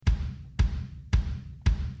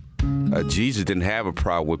Jesus didn't have a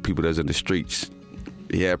problem with people that's in the streets.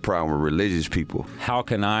 He had a problem with religious people. How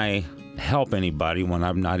can I help anybody when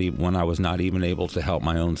I was not even able to help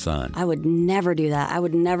my own son? I would never do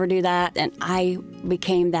that. And I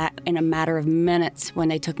became that in a matter of minutes when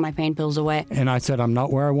they took my pain pills away. And I said, I'm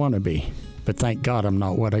not where I want to be, but thank God I'm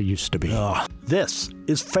not what I used to be. This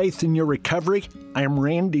is Faith in Your Recovery. I am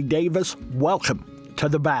Randy Davis. Welcome to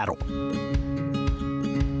the battle.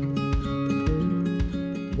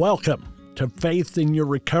 Welcome to Faith in Your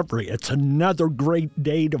Recovery. It's another great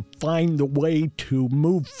day to find the way to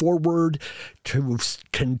move forward, to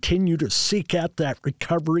continue to seek out that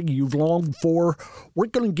recovery you've longed for. We're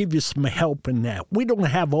going to give you some help in that. We don't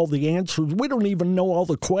have all the answers. We don't even know all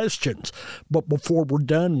the questions. But before we're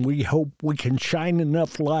done, we hope we can shine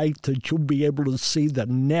enough light that you'll be able to see the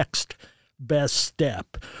next best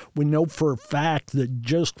step. We know for a fact that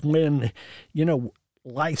just when,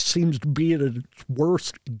 life seems to be at its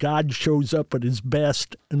worst, God shows up at his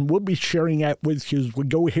best, and we'll be sharing that with you as we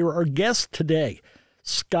go hear our guest today,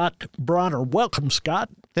 Scott Bronner. Welcome, Scott.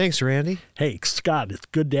 Thanks, Randy. Hey, Scott, it's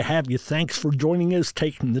good to have you. Thanks for joining us,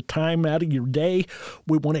 taking the time out of your day.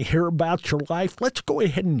 We want to hear about your life. Let's go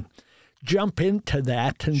ahead and jump into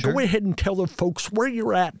that and Go ahead and tell the folks where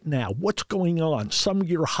you're at now, what's going on, some of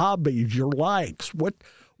your hobbies, your likes,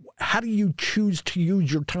 how do you choose to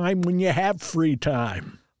use your time when you have free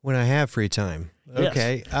time? When I have free time.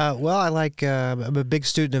 Okay. Yes. I'm a big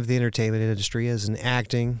student of the entertainment industry as in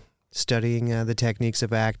acting, studying the techniques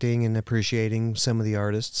of acting and appreciating some of the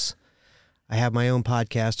artists. I have my own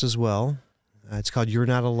podcast as well. It's called You're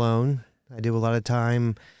Not Alone. I spend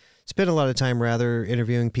a lot of time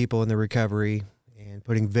interviewing people in the recovery and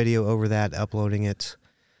putting video over that, uploading it.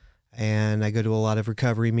 And I go to a lot of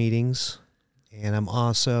recovery meetings. And I'm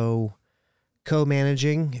also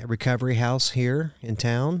co-managing a recovery house here in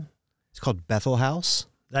town. It's called Bethel House.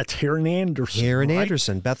 That's here in Anderson.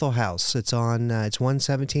 Anderson, Bethel House. It's on it's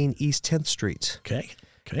 117 East 10th Street. Okay.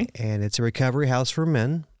 And it's a recovery house for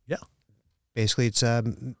men. Yeah. Basically, it's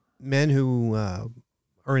men who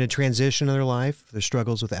are in a transition in their life. Their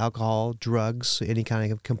struggles with alcohol, drugs, any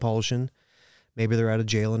kind of compulsion. Maybe they're out of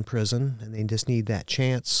jail and prison, and they just need that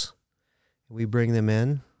chance. We bring them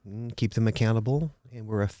in. Keep them accountable, and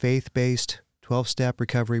we're a faith-based 12-step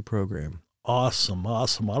recovery program. Awesome. I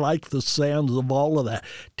like the sounds of all of that.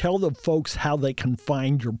 Tell the folks how they can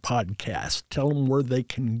find your podcast. Tell them where they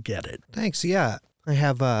can get it. Thanks. Yeah. I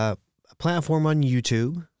have a platform on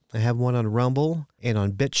YouTube. I have one on Rumble and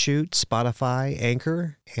on BitChute, Spotify,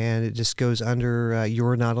 Anchor, and it just goes under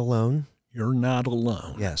You're Not Alone. You're Not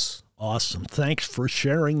Alone. Yes. Awesome. Thanks for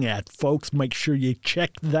sharing that, folks. Make sure you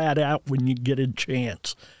check that out when you get a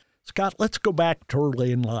chance. Scott, let's go back to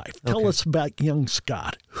early in life. Tell us about young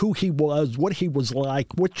Scott, who he was, what he was like,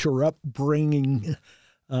 what your upbringing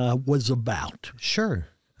was about. Sure.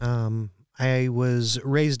 I was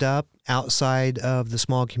raised up outside of the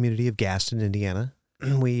small community of Gaston, Indiana.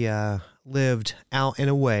 We lived out and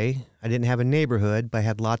away. I didn't have a neighborhood, but I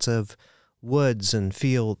had lots of woods and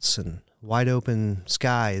fields and wide open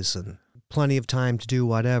skies and plenty of time to do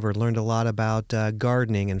whatever. Learned a lot about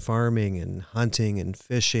gardening and farming and hunting and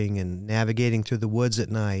fishing and navigating through the woods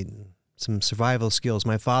at night. Some survival skills.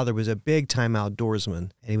 My father was a big-time outdoorsman,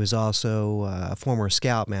 and he was also a former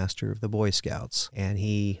scoutmaster of the Boy Scouts, and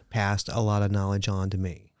he passed a lot of knowledge on to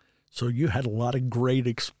me. So you had a lot of great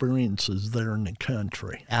experiences there in the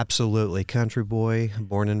country. Absolutely. Country boy,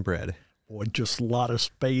 born and bred. Boy, just a lot of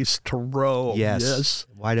space to roam. Yes.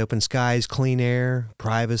 Wide open skies, clean air,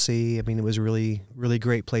 privacy. I mean, it was a really, really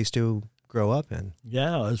great place to grow up in.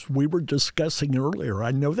 Yeah, as we were discussing earlier,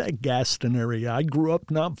 I know that Gaston area. I grew up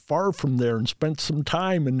not far from there and spent some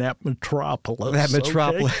time in that metropolis.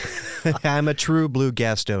 I'm a true blue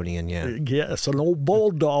Gastonian, yeah. Yes, an old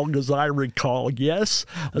bulldog, as I recall, yes.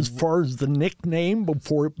 As far as the nickname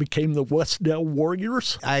before it became the Westdale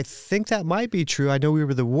Warriors? I think that might be true. I know we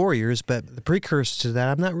were the Warriors, but the precursor to that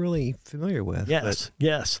I'm not really familiar with.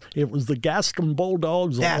 Yes. It was the Gaston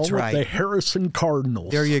Bulldogs along with the Harrison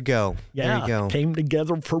Cardinals. There you go. Yeah, there you go. Came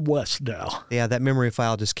together for Westdale. Yeah, that memory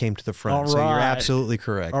file just came to the front, All so right. you're absolutely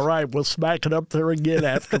correct. All right, we'll smack it up there again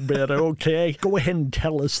after a bit, okay? Go ahead and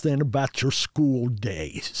tell us then about your school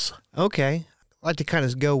days. Okay. I'd like to kind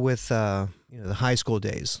of go with the high school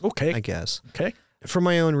days, okay, I guess. Okay. For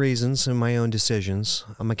my own reasons and my own decisions,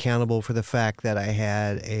 I'm accountable for the fact that I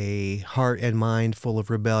had a heart and mind full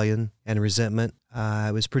of rebellion and resentment.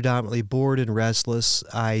 I was predominantly bored and restless.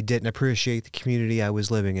 I didn't appreciate the community I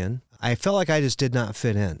was living in. I felt like I just did not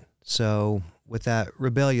fit in. So with that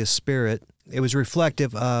rebellious spirit, it was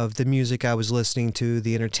reflective of the music I was listening to,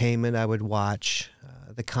 the entertainment I would watch,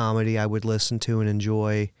 the comedy I would listen to and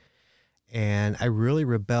enjoy. And I really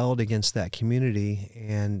rebelled against that community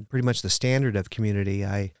and pretty much the standard of community.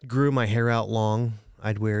 I grew my hair out long.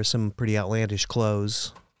 I'd wear some pretty outlandish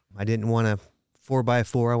clothes. I didn't want a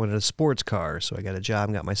 4x4. I wanted a sports car. So I got a job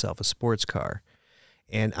and got myself a sports car.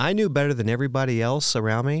 And I knew better than everybody else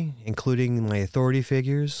around me, including my authority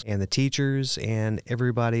figures and the teachers and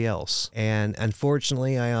everybody else. And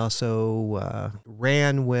unfortunately, I also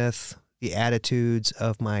ran with the attitudes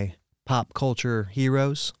of my pop culture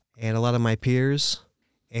heroes and a lot of my peers.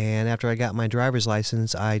 And after I got my driver's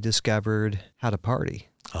license, I discovered how to party.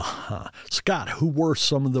 Scott, who were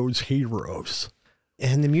some of those heroes?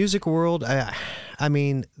 In the music world, I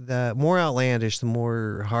mean, the more outlandish, the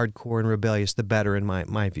more hardcore and rebellious, the better in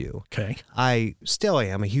my view. Okay. I still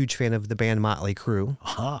am a huge fan of the band Motley Crue,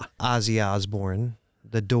 Ozzy Osbourne,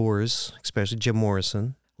 The Doors, especially Jim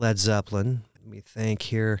Morrison, Led Zeppelin. Let me think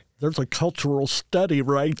here. There's a cultural study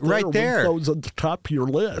right there. With those at the top of your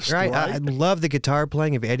list. Right. I love the guitar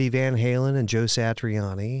playing of Eddie Van Halen and Joe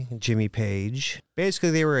Satriani and Jimmy Page.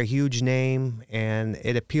 Basically, they were a huge name, and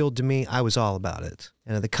it appealed to me. I was all about it.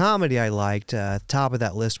 And the comedy I liked, top of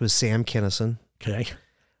that list was Sam Kinison. Okay.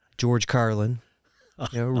 George Carlin.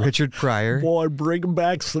 Richard Pryor. Boy, bring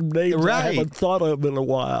back some names I haven't thought of in a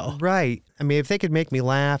while. Right. I mean, if they could make me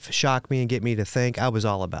laugh, shock me, and get me to think, I was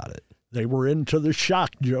all about it. They were into the shock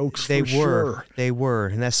jokes. They were. They were.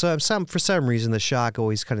 And that's for some reason, the shock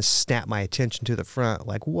always kind of snapped my attention to the front.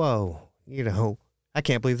 Like, whoa, I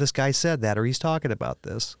can't believe this guy said that or he's talking about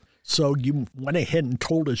this. So you went ahead and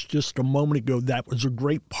told us just a moment ago that was a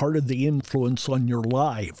great part of the influence on your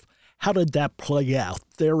life. How did that play out,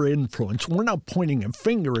 their influence? We're not pointing a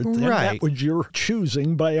finger at them. Right. That was your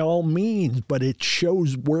choosing by all means, but it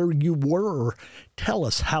shows where you were. Tell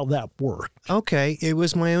us how that worked. Okay, it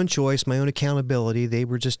was my own choice, my own accountability. They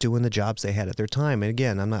were just doing the jobs they had at their time. And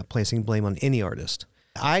again, I'm not placing blame on any artist.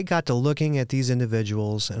 I got to looking at these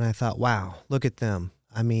individuals and I thought, wow, look at them.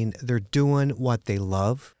 I mean, they're doing what they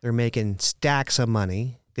love. They're making stacks of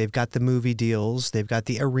money. They've got the movie deals. They've got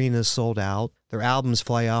the arenas sold out. Their albums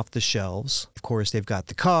fly off the shelves. Of course, they've got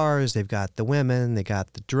the cars. They've got the women. They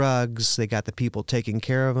got the drugs. They got the people taking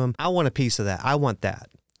care of them. I want a piece of that. I want that.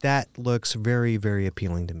 That looks very, very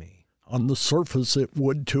appealing to me. On the surface, it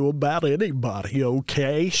would to about anybody,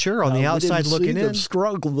 okay? Sure, on the outside looking in. The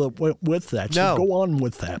struggle that went with that. No. So go on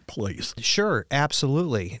with that, please. Sure,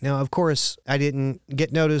 absolutely. Now, of course, I didn't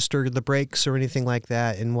get noticed or the breaks or anything like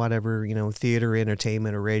that in whatever, theater,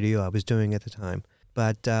 entertainment, or radio I was doing at the time.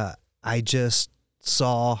 But I just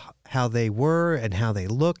saw how they were and how they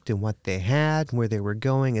looked and what they had and where they were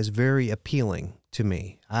going as very appealing to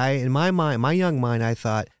me. In my mind, my young mind, I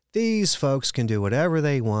thought, these folks can do whatever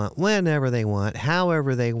they want, whenever they want,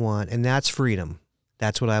 however they want, and that's freedom.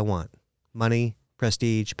 That's what I want. Money,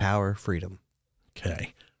 prestige, power, freedom.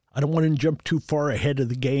 Okay. I don't want to jump too far ahead of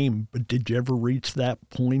the game, but did you ever reach that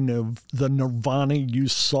point of the nirvana you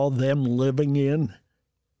saw them living in?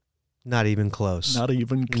 Not even close. Not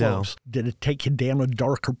even close. No. Did it take you down a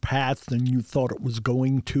darker path than you thought it was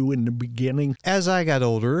going to in the beginning? As I got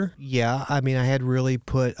older, yeah. I mean, I had really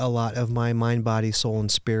put a lot of my mind, body, soul, and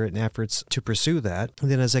spirit and efforts to pursue that. And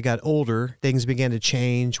then as I got older, things began to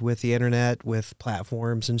change with the internet, with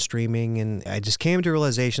platforms and streaming. And I just came to a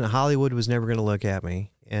realization that Hollywood was never going to look at me.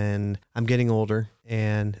 And I'm getting older,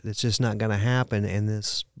 and it's just not going to happen. And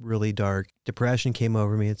this really dark depression came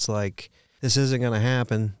over me. It's like, this isn't going to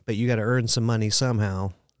happen, but you got to earn some money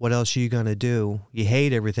somehow. What else are you going to do? You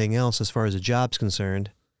hate everything else as far as a job's concerned.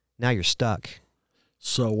 Now you're stuck.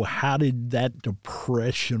 So how did that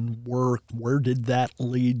depression work? Where did that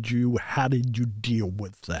lead you? How did you deal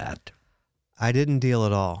with that? I didn't deal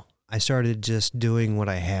at all. I started just doing what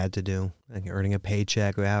I had to do, like earning a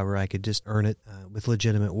paycheck or however I could just earn it with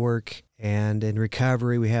legitimate work. And in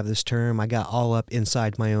recovery, we have this term, I got all up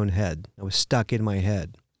inside my own head. I was stuck in my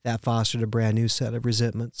head. That fostered a brand new set of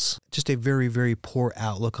resentments. Just a very, very poor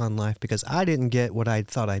outlook on life because I didn't get what I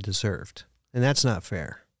thought I deserved. And that's not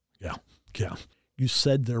fair. Yeah. You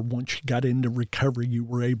said there once you got into recovery, you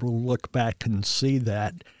were able to look back and see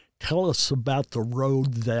that. Tell us about the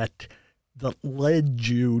road that led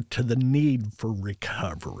you to the need for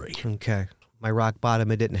recovery. Okay. My rock bottom,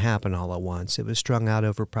 it didn't happen all at once. It was strung out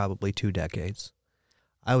over probably 2 decades.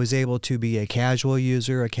 I was able to be a casual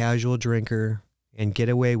user, a casual drinker, and get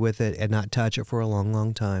away with it and not touch it for a long,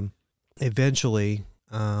 long time. Eventually,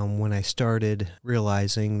 when I started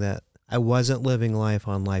realizing that I wasn't living life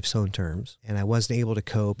on life's own terms and I wasn't able to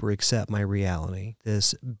cope or accept my reality,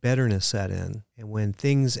 this bitterness set in. And when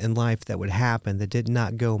things in life that would happen that did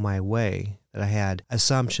not go my way, that I had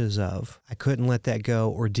assumptions of, I couldn't let that go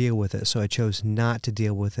or deal with it. So I chose not to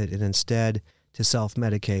deal with it and instead to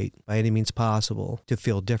self-medicate by any means possible to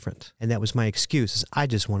feel different. And that was my excuse, is I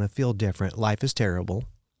just want to feel different. Life is terrible.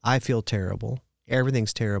 I feel terrible.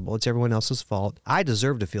 Everything's terrible. It's everyone else's fault. I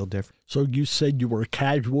deserve to feel different. So you said you were a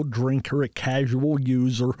casual drinker, a casual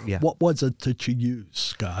user. Yeah. What was it that you used,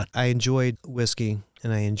 Scott? I enjoyed whiskey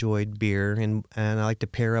and I enjoyed beer, and I like to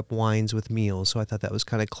pair up wines with meals. So I thought that was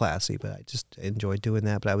kind of classy, but I just enjoyed doing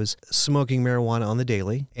that. But I was smoking marijuana on the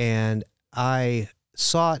daily, and I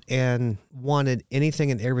sought and wanted anything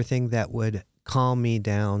and everything that would calm me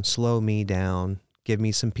down, slow me down, give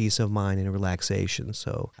me some peace of mind and relaxation.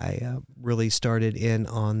 So I really started in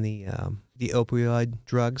on the opioid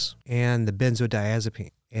drugs and the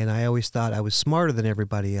benzodiazepine. And I always thought I was smarter than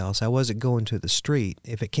everybody else. I wasn't going to the street.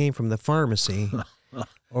 If it came from the pharmacy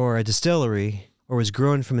or a distillery or was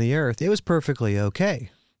grown from the earth, it was perfectly okay.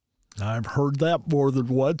 I've heard that more than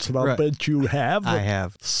once, and I'll Right. bet you have. I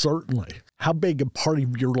have. Certainly. How big a part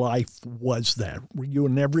of your life was that? Were you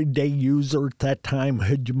an everyday user at that time?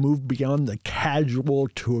 Had you moved beyond the casual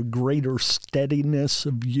to a greater steadiness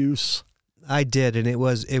of use? I did, and it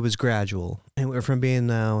was gradual. It went from being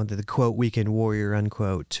the quote weekend warrior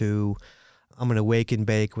unquote to I'm going to wake and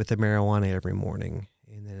bake with the marijuana every morning,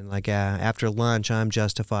 and then after lunch I'm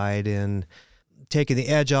justified in taking the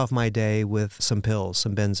edge off my day with some pills,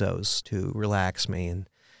 some benzos to relax me,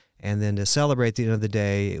 and then to celebrate the end of the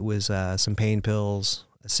day it was some pain pills,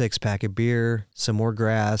 a 6-pack of beer, some more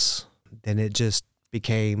grass. Then it just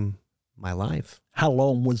became my life. How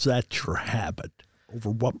long was that your habit? Over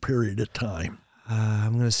what period of time?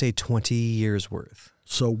 I'm going to say 20 years worth.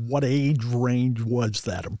 So what age range was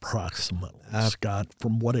that approximately, Scott?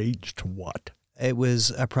 From what age to what? It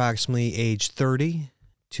was approximately age 30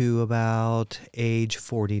 to about age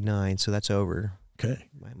 49. So that's over Okay.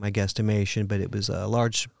 my guesstimation, but it was a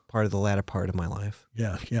large part of the latter part of my life.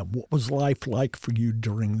 Yeah. What was life like for you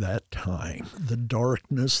during that time? The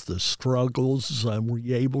darkness, the struggles, were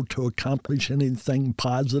you able to accomplish anything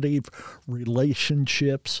positive?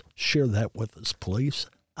 Relationships? Share that with us, please.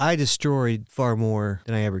 I destroyed far more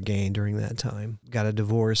than I ever gained during that time. Got a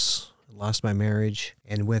divorce, lost my marriage,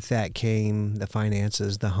 and with that came the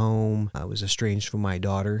finances, the home. I was estranged from my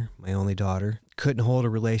daughter, my only daughter. Couldn't hold a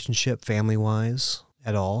relationship family-wise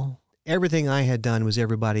at all. Everything I had done was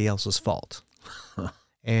everybody else's fault.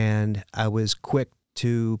 And I was quick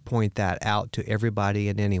to point that out to everybody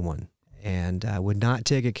and anyone. And I would not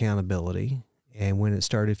take accountability. And when it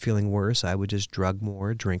started feeling worse, I would just drug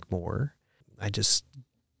more, drink more. I just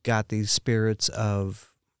got these spirits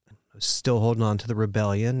of still holding on to the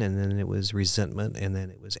rebellion, and then it was resentment, and then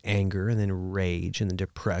it was anger, and then rage, and then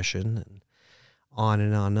depression, and on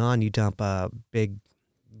and on and on. You dump a big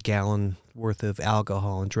gallon worth of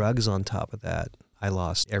alcohol and drugs on top of that. I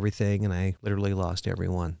lost everything, and I literally lost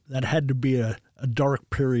everyone. That had to be a dark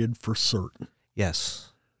period for certain.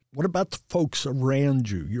 Yes. What about the folks around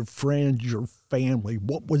you, your friends, your family?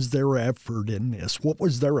 What was their effort in this? What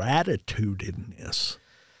was their attitude in this?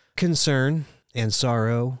 Concern and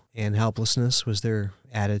sorrow and helplessness was their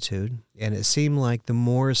attitude. And it seemed like the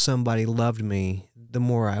more somebody loved me, the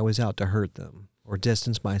more I was out to hurt them or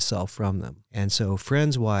distance myself from them. And so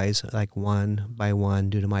friends-wise, like one by one,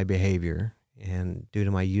 due to my behavior and due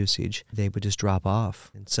to my usage, they would just drop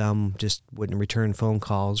off. And some just wouldn't return phone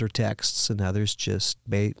calls or texts, and others just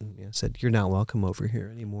said, "You're not welcome over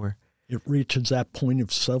here anymore." It reaches that point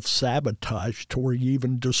of self-sabotage to where you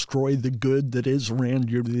even destroy the good that is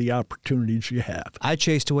around you, the opportunities you have. I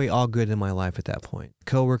chased away all good in my life at that point.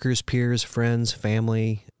 Coworkers, peers, friends,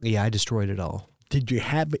 family. Yeah, I destroyed it all. Did you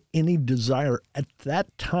have any desire at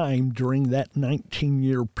that time during that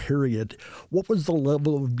 19-year period? What was the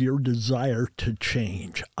level of your desire to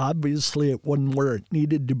change? Obviously, it wasn't where it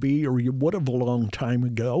needed to be, or you would have a long time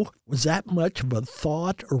ago. Was that much of a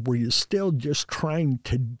thought, or were you still just trying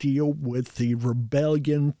to deal with the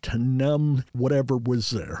rebellion to numb whatever was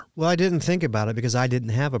there? Well, I didn't think about it because I didn't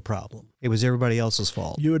have a problem. It was everybody else's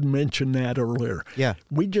fault. You had mentioned that earlier. Yeah.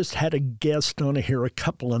 We just had a guest on here a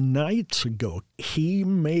couple of nights ago. He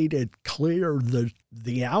made it clear that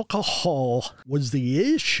the alcohol was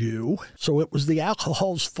the issue, so it was the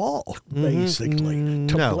alcohol's fault, basically,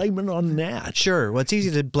 to No. blame it on that. Sure. Well, it's easy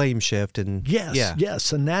to blame shift. And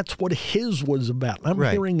Yes, and that's what his was about. I'm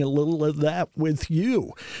Right. hearing a little of that with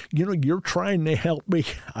you. You're trying to help me.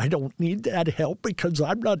 I don't need that help because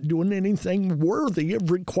I'm not doing anything worthy of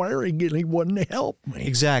requiring anyone to help me.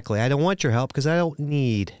 Exactly. I don't want your help because I don't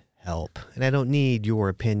need help, and I don't need your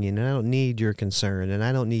opinion, and I don't need your concern, and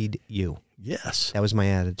I don't need you. Yes. That was my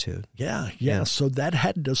attitude. Yeah. So that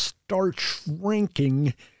had to start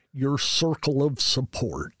shrinking your circle of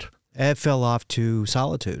support. It fell off to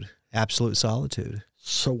solitude, absolute solitude.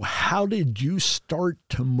 So how did you start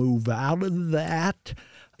to move out of that?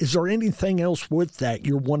 Is there anything else with that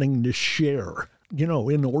you're wanting to share,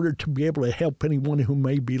 in order to be able to help anyone who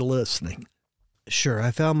may be listening? Sure. I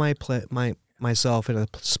found myself in a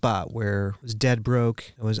spot where I was dead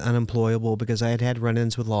broke. I was unemployable because I had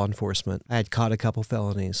run-ins with law enforcement. I had caught a couple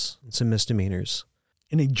felonies and some misdemeanors.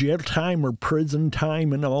 Any jail time or prison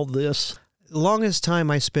time and all this? The longest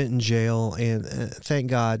time I spent in jail, and thank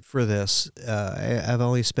God for this, I've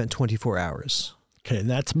only spent 24 hours. Okay,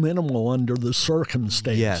 that's minimal under the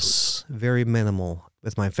circumstances. Yes, very minimal.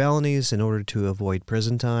 With my felonies, in order to avoid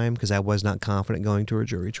prison time, because I was not confident going to a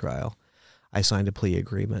jury trial, I signed a plea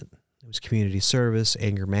agreement. It was community service,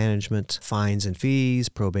 anger management, fines and fees,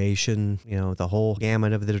 probation, the whole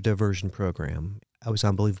gamut of the diversion program. I was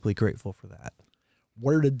unbelievably grateful for that.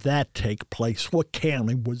 Where did that take place? What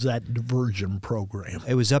county was that diversion program?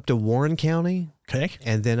 It was up to Warren County. Okay.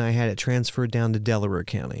 And then I had it transferred down to Delaware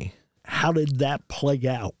County. How did that play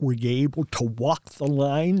out? Were you able to walk the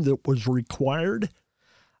line that was required?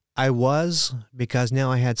 I was, because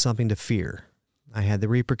now I had something to fear. I had the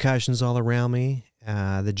repercussions all around me.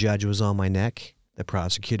 The judge was on my neck. The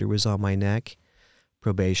prosecutor was on my neck.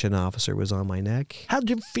 Probation officer was on my neck. How'd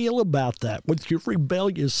you feel about that with your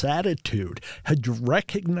rebellious attitude? Had you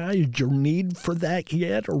recognized your need for that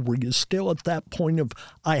yet, or were you still at that point of,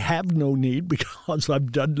 I have no need because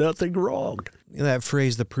I've done nothing wrong? That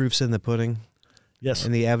phrase, the proof's in the pudding. Yes.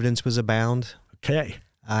 And the evidence was abound. Okay.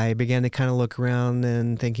 I began to kind of look around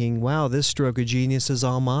and thinking, wow, this stroke of genius is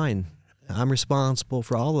all mine. I'm responsible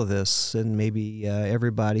for all of this, and maybe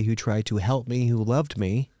everybody who tried to help me, who loved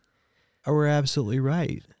me, were absolutely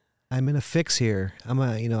right. I'm in a fix here.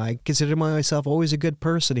 I consider myself always a good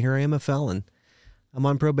person. Here I am, a felon. I'm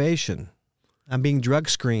on probation. I'm being drug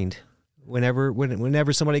screened.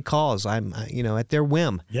 Whenever somebody calls, I'm at their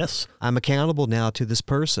whim. Yes. I'm accountable now to this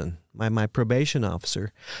person, my probation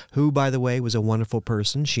officer, who, by the way, was a wonderful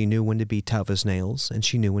person. She knew when to be tough as nails, and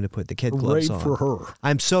she knew when to put the kid gloves on. Hooray for her.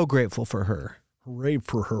 I'm so grateful for her. Hooray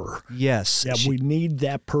for her. Yes. Yeah, we need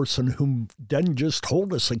that person who doesn't just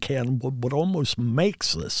hold us accountable, but almost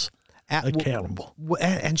makes us accountable.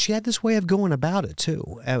 And she had this way of going about it,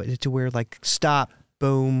 too, to where, stop,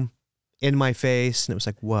 boom, in my face, and it was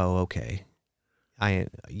like, whoa, okay.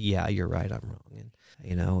 Yeah, you're right, I'm wrong.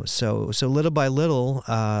 And, so little by little,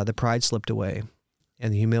 the pride slipped away,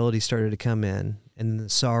 and the humility started to come in, and the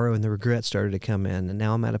sorrow and the regret started to come in, and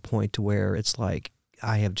now I'm at a point to where it's like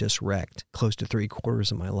I have just wrecked close to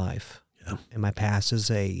 3/4 of my life. Yeah. And my past is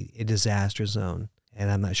a disaster zone,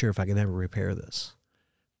 and I'm not sure if I can ever repair this.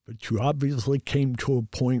 But you obviously came to a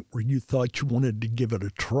point where you thought you wanted to give it a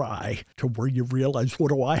try, to where you realized, what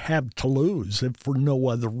do I have to lose if for no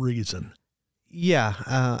other reason? Yeah.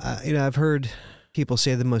 I've heard people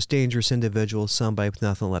say the most dangerous individual is somebody with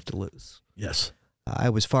nothing left to lose. Yes. I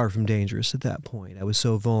was far from dangerous at that point. I was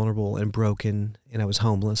so vulnerable and broken, and I was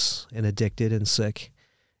homeless and addicted and sick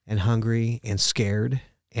and hungry and scared,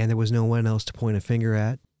 and there was no one else to point a finger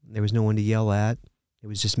at. There was no one to yell at. It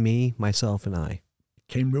was just me, myself, and I.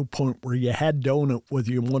 Came to a point where you had to own it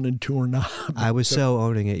whether you wanted to or not. I was so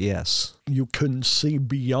owning it, yes. You couldn't see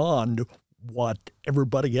beyond what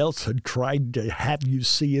everybody else had tried to have you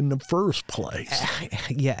see in the first place.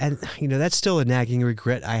 Yeah, and that's still a nagging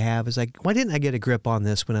regret I have, is like, why didn't I get a grip on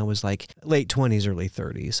this when I was like late 20s, early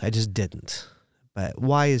 30s? I just didn't. But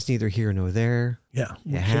why is neither here nor there. Yeah,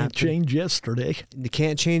 you can't change yesterday. You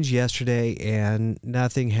can't change yesterday, and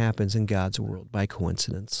nothing happens in God's world by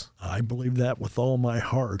coincidence. I believe that with all my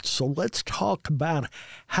heart. So let's talk about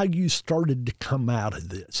how you started to come out of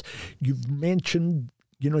this. You've mentioned,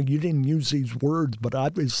 you didn't use these words, but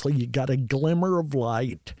obviously you got a glimmer of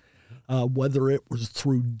light. Whether it was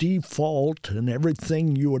through default and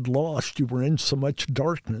everything you had lost, you were in so much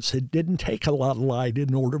darkness. It didn't take a lot of light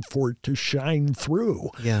in order for it to shine through.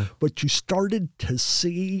 Yeah. But you started to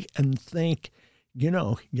see and think,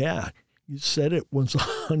 you said it was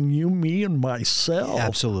on you, me, and myself. Yeah,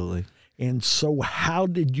 absolutely. And so how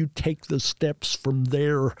did you take the steps from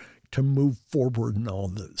there to move forward in all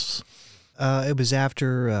this? It was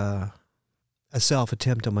after a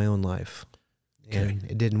self-attempt on my own life. And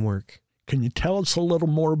it didn't work. Can you tell us a little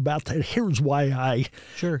more about that? Here's why I,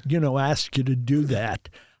 asked you to do that.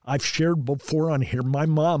 I've shared before on here, my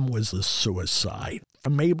mom was a suicide.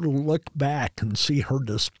 I'm able to look back and see her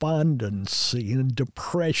despondency and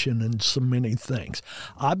depression and so many things.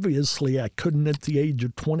 Obviously, I couldn't at the age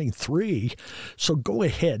of 23. So go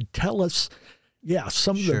ahead, tell us,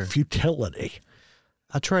 some of the futility.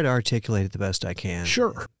 I'll try to articulate it the best I can.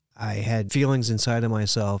 Sure. I had feelings inside of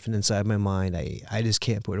myself and inside my mind I just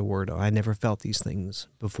can't put a word on. I never felt these things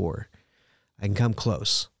before. I can come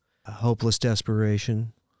close. Hopeless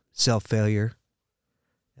desperation, self-failure,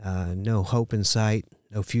 no hope in sight,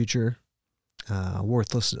 no future,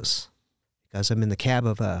 worthlessness. Because I'm in the cab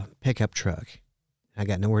of a pickup truck. I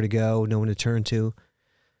got nowhere to go, no one to turn to,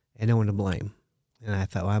 and no one to blame. And I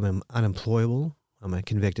thought, well, I'm unemployable. I'm a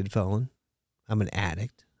convicted felon. I'm an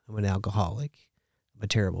addict. I'm an alcoholic. I'm a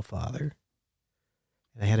terrible father.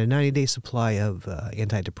 And I had a 90-day supply of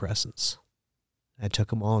antidepressants. I took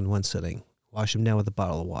them all in one sitting, washed them down with a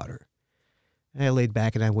bottle of water. And I laid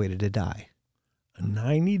back and I waited to die. A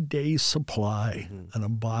 90-day supply and a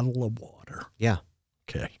bottle of water. Yeah.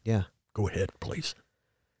 Okay. Yeah. Go ahead, please.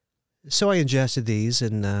 So I ingested these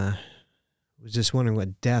and was just wondering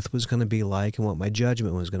what death was going to be like and what my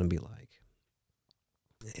judgment was going to be like.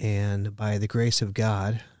 And by the grace of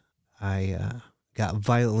God, I got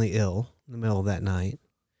violently ill in the middle of that night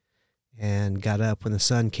and got up when the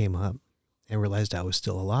sun came up and realized I was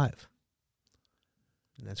still alive.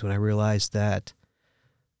 And that's when I realized that,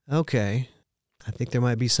 okay, I think there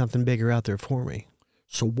might be something bigger out there for me.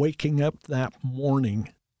 So waking up that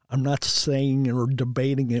morning, I'm not saying or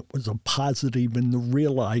debating it was a positive in the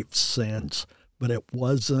real life sense, but it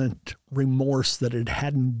wasn't remorse that it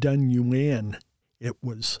hadn't done you in. It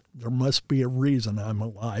was, there must be a reason I'm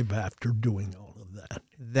alive after doing all of that.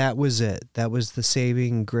 That was it. That was the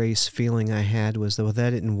saving grace feeling I had, was that, well, that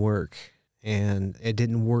didn't work. And it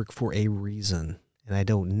didn't work for a reason. And I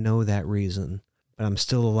don't know that reason, but I'm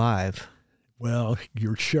still alive. Well,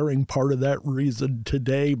 you're sharing part of that reason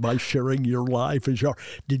today by sharing your life as your.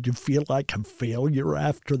 Did you feel like a failure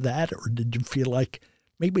after that, or did you feel like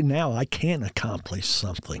maybe now I can accomplish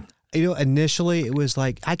something? You know, initially it was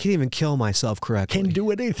like, I can't even kill myself correctly. Can't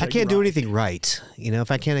do anything. I can't do anything right. You know,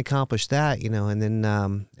 if I can't accomplish that, you know, and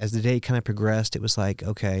then as the day kind of progressed, it was like,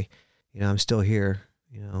 okay, you know, I'm still here.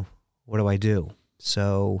 You know, what do I do?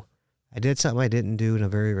 So I did something I didn't do in a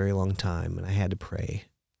very, very long time, and I had to pray.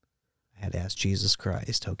 I had to ask Jesus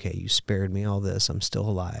Christ, okay, you spared me all this. I'm still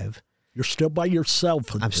alive. You're still by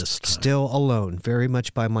yourself at I'm this time. still alone, very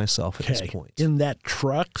much by myself at this point. In that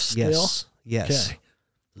truck still? Yes. Okay.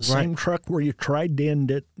 The same truck where you tried to end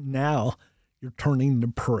it, now you're turning to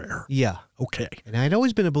prayer. Yeah. Okay. And I'd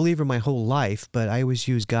always been a believer my whole life, but I always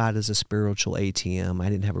used God as a spiritual ATM. I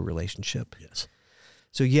didn't have a relationship. Yes.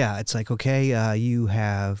 So yeah, it's like, okay, you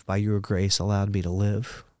have, by your grace, allowed me to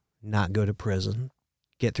live, not go to prison,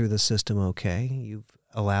 get through the system okay. You've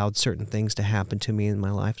allowed certain things to happen to me in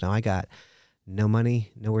my life. Now I got no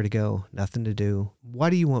money, nowhere to go, nothing to do.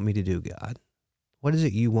 What do you want me to do, God? What is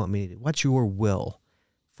it you want me to do? What's your will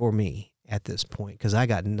for me at this point? Because I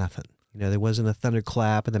got nothing. You know, there wasn't a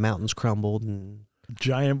thunderclap and the mountains crumbled and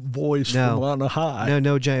giant voice from on high.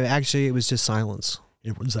 No giant. Actually, it was just silence.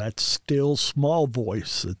 It was that still small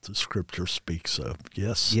voice that the scripture speaks of.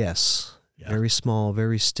 Yes. Yes. Yeah. Very small,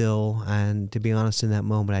 very still. And to be honest, in that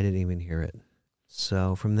moment, I didn't even hear it.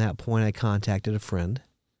 So from that point, I contacted a friend,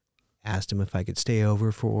 asked him if I could stay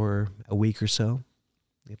over for a week or so,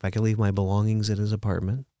 if I could leave my belongings at his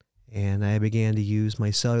apartment. And I began to use my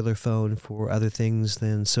cellular phone for other things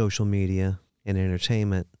than social media and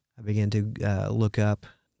entertainment. I began to look up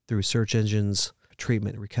through search engines,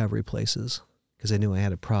 treatment and recovery places, because I knew I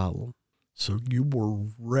had a problem. So you were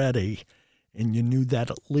ready, and you knew that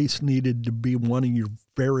at least needed to be one of your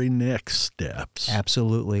very next steps.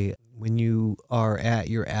 Absolutely. When you are at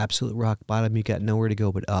your absolute rock bottom, you got nowhere to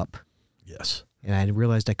go but up. Yes. And I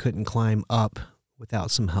realized I couldn't climb up without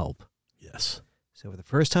some help. Yes. So for the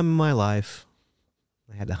first time in my life,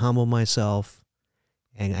 I had to humble myself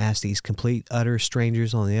and ask these complete, utter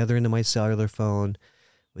strangers on the other end of my cellular phone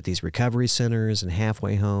with these recovery centers and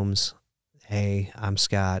halfway homes, hey, I'm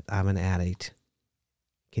Scott, I'm an addict.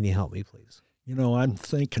 Can you help me, please? You know, I'm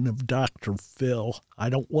thinking of Dr. Phil. I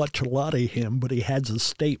don't watch a lot of him, but he has a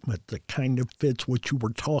statement that kind of fits what you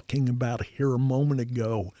were talking about here a moment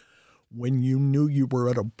ago. When you knew you were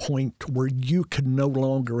at a point where you could no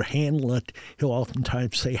longer handle it, he'll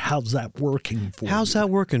oftentimes say, how's that working for you? How's that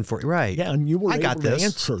working for you? Right. Yeah, and you were able to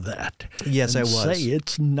answer that. Yes, I was. Say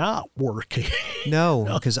it's not working. No,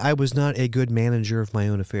 because I was not a good manager of my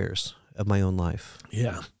own affairs, of my own life.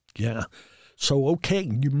 Yeah. So, okay,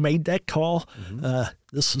 you made that call. Mm-hmm.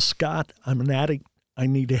 This is Scott. I'm an addict. I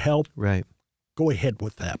need help. Right. Go ahead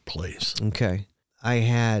with that, please. Okay. I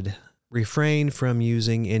had refrained from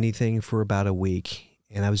using anything for about a week,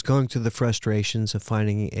 and I was going through the frustrations of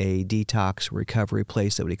finding a detox recovery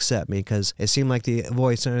place that would accept me, because it seemed like the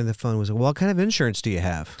voice under the phone was, well, what kind of insurance do you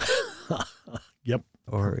have? Yep.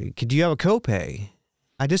 Or do you have a copay?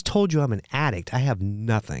 I just told you I'm an addict. I have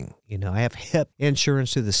nothing. You know, I have HIP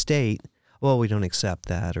insurance through the state. Well, we don't accept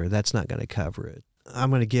that, or that's not going to cover it. I'm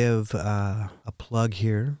going to give a plug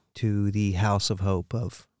here to the House of Hope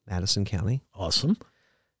of Madison County. Awesome.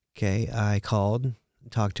 Okay, I called,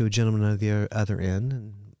 talked to a gentleman on the other end,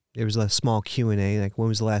 and there was a small Q&A, like when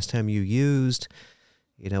was the last time you used,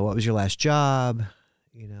 what was your last job,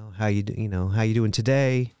 how you doing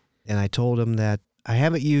today? And I told him that I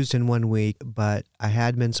haven't used in 1 week, but I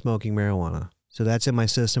had been smoking marijuana. So that's in my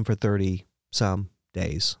system for 30 some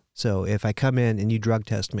days. So if I come in and you drug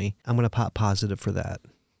test me, I'm going to pop positive for that.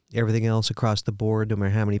 Everything else across the board, no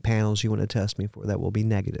matter how many panels you want to test me for, that will be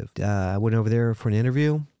negative. I went over there for an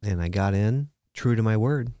interview, and I got in, true to my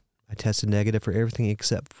word. I tested negative for everything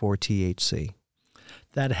except for THC.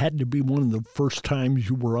 That had to be one of the first times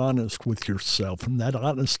you were honest with yourself, and that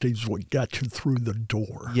honesty is what got you through the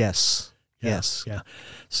door. Yes. Yeah, Yes. Yeah.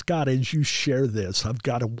 Scott, as you share this, I've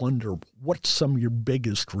got to wonder, what's some of your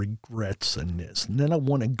biggest regrets in this? And then I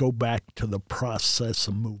want to go back to the process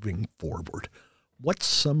of moving forward. What's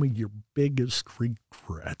some of your biggest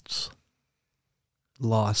regrets?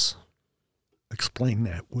 Loss. Explain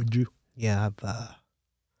that, would you? Yeah,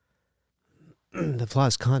 I've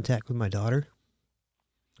lost contact with my daughter.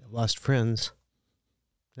 I've lost friends.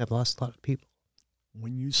 I've lost a lot of people.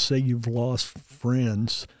 When you say you've lost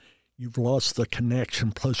friends, you've lost the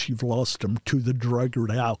connection, plus you've lost them to the drug or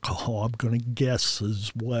the alcohol, I'm going to guess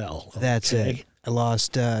as well. Okay? That's it. I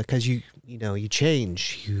lost because you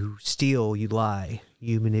change, you steal, you lie,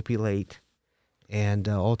 you manipulate, and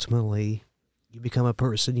ultimately you become a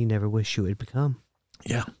person you never wish you had become.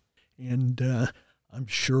 Yeah. And I'm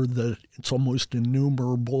sure that it's almost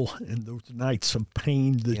innumerable in those nights of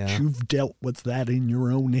pain that you've dealt with that in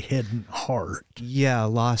your own head and heart. Yeah,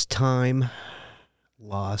 lost time,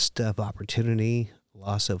 lost of opportunity,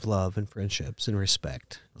 loss of love and friendships and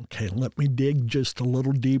respect. Okay, let me dig just a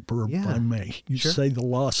little deeper if I may. You say the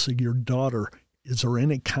loss of your daughter. Is there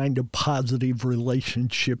any kind of positive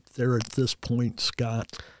relationship there at this point, Scott?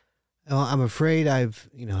 Well, I'm afraid I'm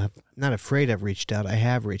not afraid I've reached out. I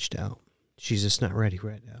have reached out. She's just not ready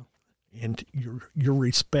right now. And you're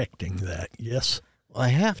respecting that, yes? Well, I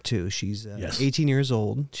have to. She's 18 years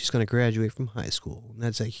old. She's going to graduate from high school. And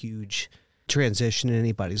that's a huge transition in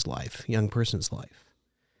anybody's life, young person's life.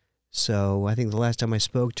 So I think the last time I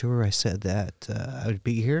spoke to her, I said that I would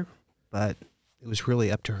be here, but it was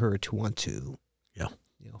really up to her to want to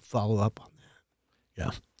follow up on that.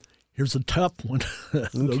 Yeah. Here's a tough one.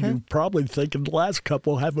 You're probably thinking the last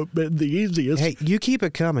couple haven't been the easiest. Hey, you keep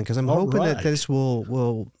it coming, because I'm hoping that this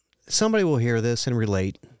will somebody will hear this and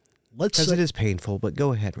relate. Because it is painful, but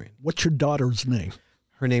go ahead, Randy. What's your daughter's name?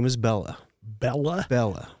 Her name is Bella. Bella?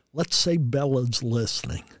 Bella. Let's say Bella's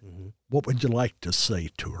listening. Mm-hmm. What would you like to say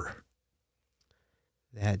to her?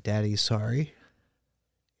 That Daddy's sorry.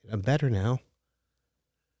 I'm better now.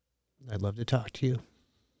 I'd love to talk to you.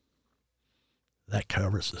 That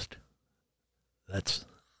covers it.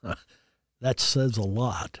 That says a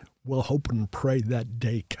lot. We'll hope and pray that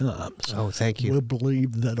day comes. Oh, thank you. We'll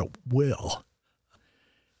believe that it will.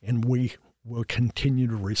 And we will continue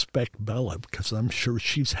to respect Bella, because I'm sure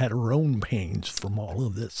she's had her own pains from all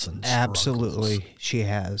of this. And absolutely, she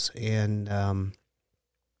has. And,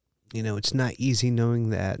 it's not easy knowing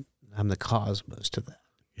that I'm the cause of most of that.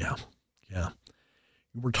 Yeah, yeah.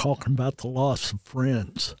 You were talking about the loss of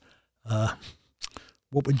friends.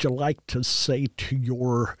 What would you like to say to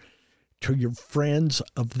your friends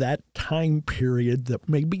of that time period that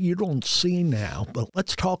maybe you don't see now? But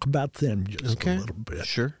let's talk about them just a little bit.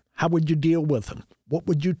 Sure. How would you deal with them? What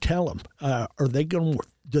would you tell them? Are they going?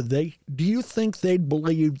 Do you think they'd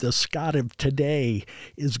believe the Scott of today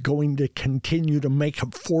is going to continue to make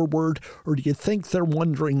it forward, or do you think they're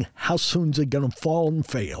wondering how soon's it going to fall and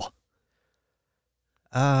fail?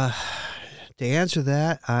 To answer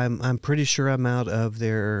that, I'm pretty sure I'm out of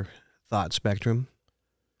their thought spectrum.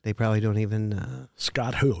 They probably don't even...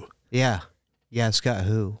 Scott who? Yeah, Scott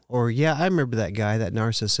who. Or, I remember that guy, that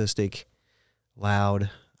narcissistic,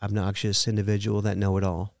 loud, obnoxious individual, that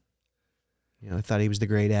know-it-all. I thought he was the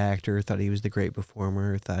great actor, thought he was the great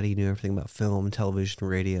performer, thought he knew everything about film, television,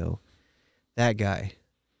 radio. That guy.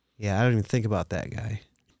 Yeah, I don't even think about that guy.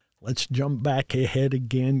 Let's jump back ahead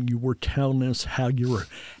again. You were telling us how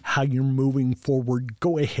you're moving forward.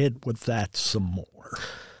 Go ahead with that some more.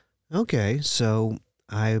 Okay, so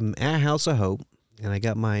I'm at House of Hope, and I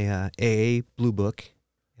got my AA Blue Book,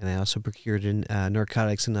 and I also procured a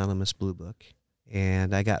Narcotics Anonymous Blue Book.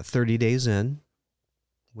 And I got 30 days in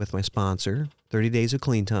with my sponsor, 30 days of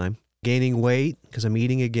clean time. Gaining weight because I'm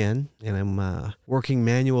eating again, and I'm working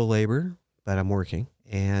manual labor, but I'm working.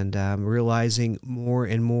 And I'm realizing more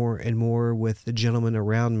and more and more with the gentlemen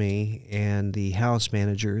around me and the house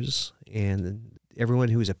managers and everyone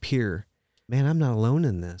who is a peer, man, I'm not alone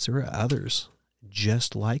in this. There are others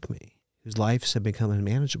just like me whose lives have become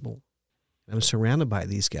unmanageable. I'm surrounded by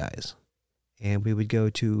these guys. And we would go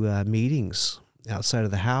to meetings outside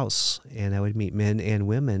of the house, and I would meet men and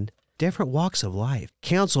women, different walks of life,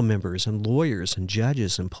 council members and lawyers and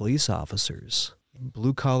judges and police officers,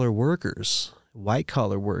 blue-collar workers,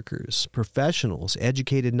 white-collar workers, professionals,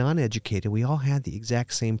 educated, non-educated. We all had the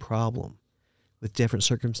exact same problem with different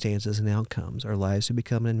circumstances and outcomes. Our lives have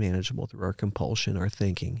become unmanageable through our compulsion, our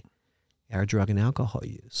thinking, our drug and alcohol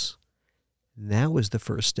use. And that was the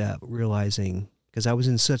first step, realizing, because I was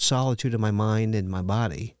in such solitude in my mind and my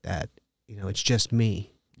body that, it's just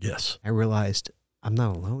me. Yes. I realized I'm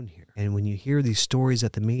not alone here. And when you hear these stories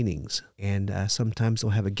at the meetings, and sometimes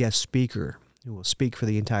they'll have a guest speaker who will speak for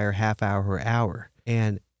the entire half hour or hour,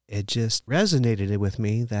 and it just resonated with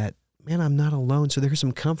me that, man, I'm not alone. So there's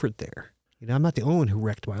some comfort there. I'm not the only one who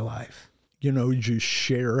wrecked my life. Just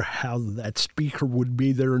share how that speaker would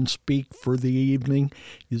be there and speak for the evening.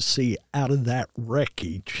 You see, out of that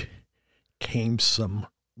wreckage came some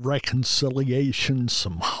reconciliation,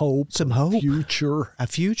 some hope, future. A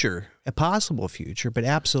future, a possible future, but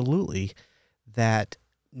absolutely that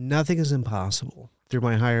nothing is impossible through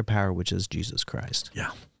my higher power, which is Jesus Christ.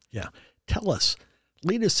 Yeah.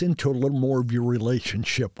 Lead us into a little more of your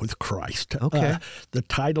relationship with Christ. Okay. The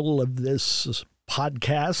title of this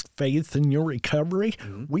podcast, Faith in Your Recovery,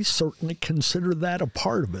 we certainly consider that a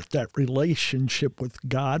part of it, that relationship with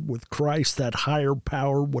God, with Christ, that higher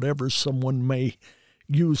power, whatever someone may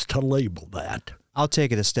use to label that. I'll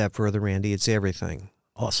take it a step further, Randy. It's everything.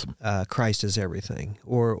 Awesome. Christ is everything,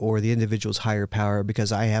 or the individual's higher power,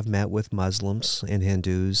 because I have met with Muslims and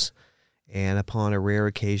Hindus, and upon a rare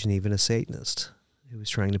occasion, even a Satanist who was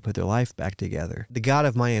trying to put their life back together. The God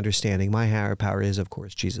of my understanding, my higher power, is, of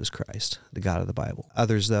course, Jesus Christ, the God of the Bible.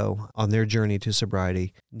 Others, though, on their journey to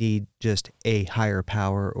sobriety, need just a higher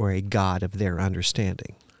power or a God of their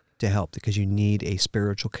understanding to help, because you need a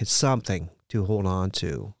spiritual something to hold on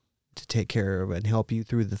to take care of and help you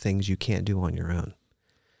through the things you can't do on your own.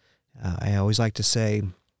 I always like to say,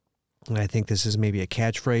 and I think this is maybe a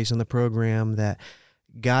catchphrase in the program, that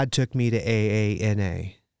God took me to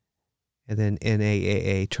AANA, and then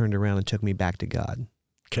NAAA turned around and took me back to God.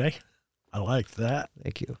 Okay. I like that.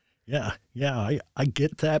 Thank you. Yeah. I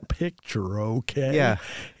get that picture, okay? Yeah.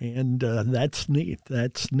 And that's neat.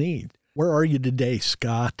 Where are you today,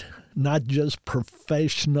 Scott? Not just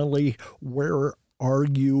professionally, where are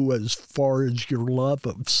you as far as your love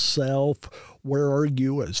of self? Where are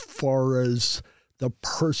you as far as the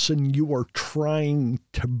person you are trying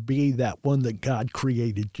to be, that one that God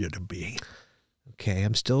created you to be? Okay,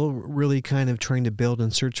 I'm still really kind of trying to build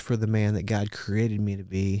and search for the man that God created me to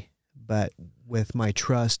be, but with my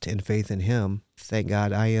trust and faith in Him, thank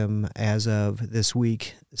God I am, as of this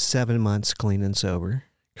week, 7 months clean and sober.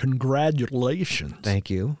 Congratulations.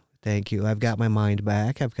 Thank you. I've got my mind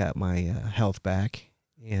back. I've got my health back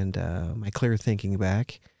and my clear thinking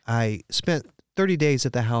back. I spent 30 days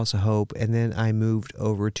at the House of Hope, and then I moved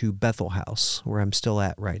over to Bethel House, where I'm still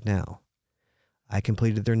at right now. I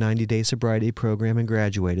completed their 90-day sobriety program and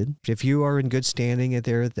graduated. If you are in good standing at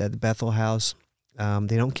the Bethel House,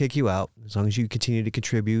 they don't kick you out. As long as you continue to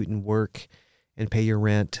contribute and work and pay your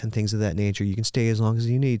rent and things of that nature, you can stay as long as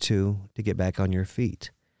you need to get back on your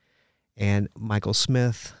feet. And Michael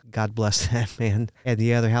Smith, God bless that man, and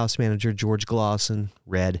the other house manager, George Glosson,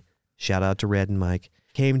 Red, shout out to Red and Mike,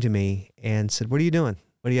 came to me and said, "What are you doing?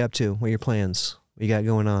 What are you up to? What are your plans? What you got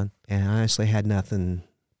going on?" And I honestly had nothing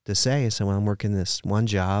to say. So I'm working this one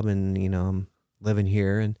job, and I'm living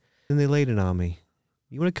here, and then they laid it on me.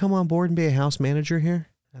 "You want to come on board and be a house manager here?"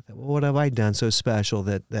 I thought, well, what have I done so special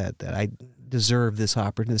that I deserve this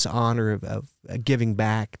opportunity, this honor of giving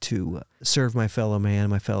back to serve my fellow man,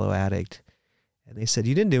 my fellow addict? And they said,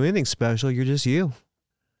 "You didn't do anything special. You're just you.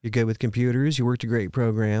 You're good with computers. You worked a great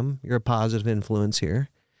program. You're a positive influence here.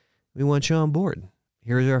 We want you on board.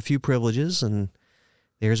 Here are a few privileges, and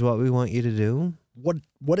here's what we want you to do."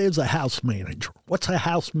 What is a house manager? What's a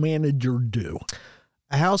house manager do?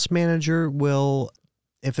 A house manager will,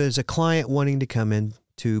 if there's a client wanting to come in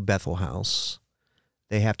to Bethel House,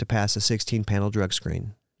 they have to pass a 16-panel drug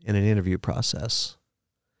screen and an interview process.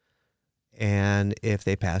 And if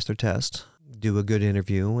they pass their test, do a good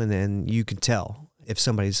interview, and then you can tell if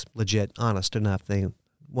somebody's legit, honest enough, they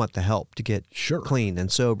want the help to get clean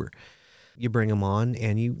and sober. You bring them on,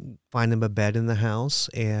 and you find them a bed in the house,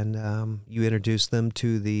 and you introduce them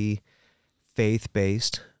to the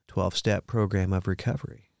faith-based 12-step program of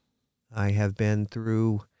recovery. I have been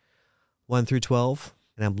through 1 through 12,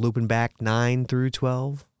 and I'm looping back 9 through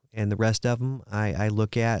 12, And the rest of them, I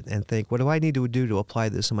look at and think, what do I need to do to apply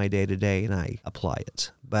this in my day-to-day? And I apply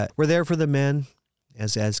it. But we're there for the men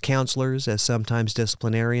as counselors, as sometimes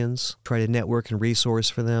disciplinarians, try to network and resource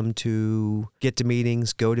for them to get to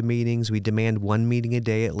meetings, go to meetings. We demand 1 meeting a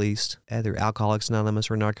day at least, either Alcoholics Anonymous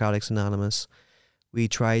or Narcotics Anonymous. We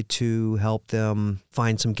try to help them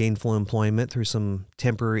find some gainful employment through some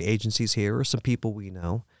temporary agencies here or some people we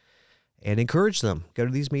know, and encourage them. Go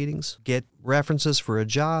to these meetings, get references for a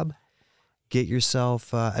job, get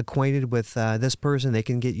yourself acquainted with this person. They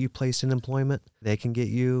can get you placed in employment. They can get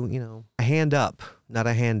you, a hand up, not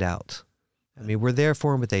a handout. I mean, we're there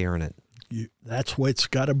for them, but they earn it. That's what it's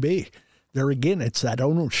got to be. There again, it's that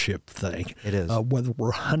ownership thing. It is. Whether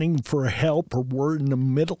we're hunting for help or we're in the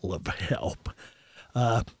middle of help.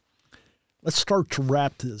 Let's start to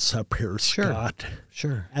wrap this up here, Scott.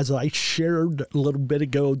 Sure. As I shared a little bit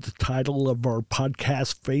ago, the title of our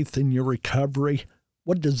podcast, Faith in Your Recovery,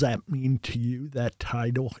 what does that mean to you, that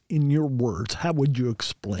title, in your words? How would you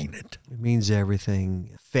explain it? It means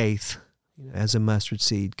everything. Faith, as a mustard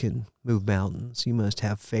seed, can move mountains. You must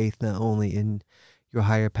have faith not only in your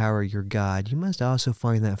higher power, your God. You must also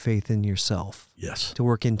find that faith in yourself. Yes. To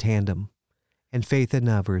work in tandem. And faith in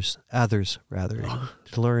others, to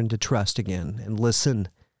learn to trust again and listen.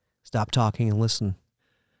 Stop talking and listen.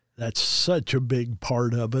 That's such a big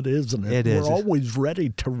part of it, isn't it? It is. We're always ready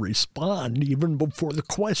to respond even before the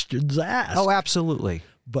question's asked. Oh, absolutely.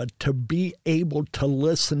 But to be able to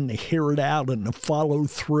listen, to hear it out, and to follow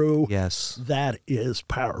through, yes, that is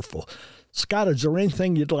powerful. Scott, is there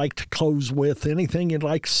anything you'd like to close with? Anything you'd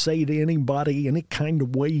like to say to anybody? Any kind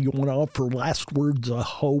of way you want to offer last words of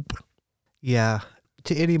hope? Yeah,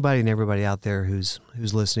 to anybody and everybody out there who's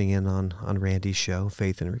listening in on Randy's show,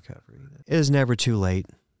 Faith in Recovery, it is never too late.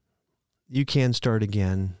 You can start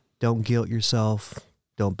again. Don't guilt yourself.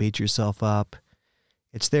 Don't beat yourself up.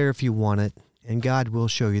 It's there if you want it, and God will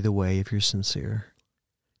show you the way if you're sincere.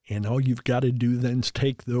 And all you've got to do then is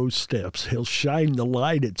take those steps. He'll shine the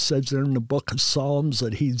light. It says there in the book of Psalms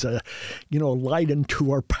that he's a light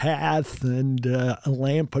unto our path and a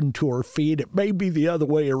lamp unto our feet. It may be the other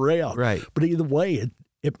way around. Right. But either way,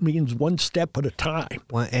 it means one step at a time.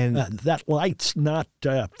 Well, and that light's not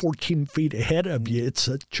 14 feet ahead of you. It's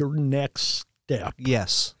at your next step.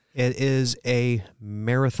 Yes. It is a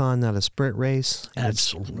marathon, not a sprint race.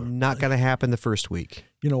 Absolutely. It's not going to happen the first week.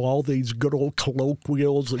 All these good old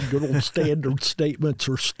colloquials and good old standard statements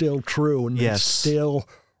are still true, and yes, they still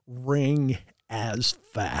ring as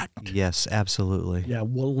fact. Yes, absolutely. Yeah,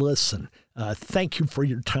 well, listen, thank you for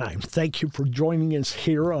your time. Thank you for joining us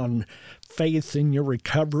here on Faith in Your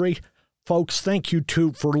Recovery. Folks, thank you,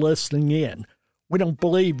 too, for listening in. We don't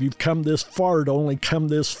believe you've come this far to only come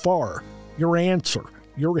this far. Your answer,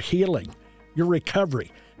 your healing, your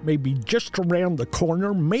recovery may be just around the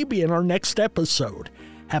corner, maybe in our next episode.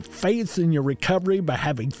 Have faith in your recovery by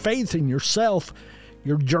having faith in yourself,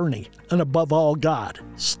 your journey, and above all, God.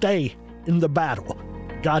 Stay in the battle.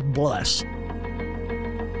 God bless.